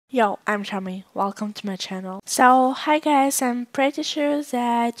Yo, I'm Charmy. Welcome to my channel. So, hi guys, I'm pretty sure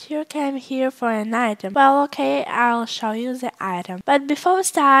that you came here for an item. Well, okay, I'll show you the item. But before we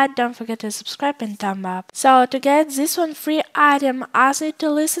start, don't forget to subscribe and thumb up. So, to get this one free item, ask you to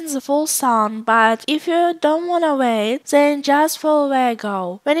listen the full song, but if you don't wanna wait, then just follow where I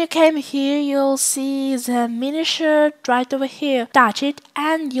go. When you came here, you'll see the mini shirt right over here. Touch it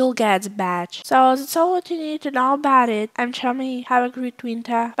and you'll get the badge. So, that's all what you need to know about it. I'm Charmy. Have a great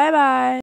winter. Bye bye.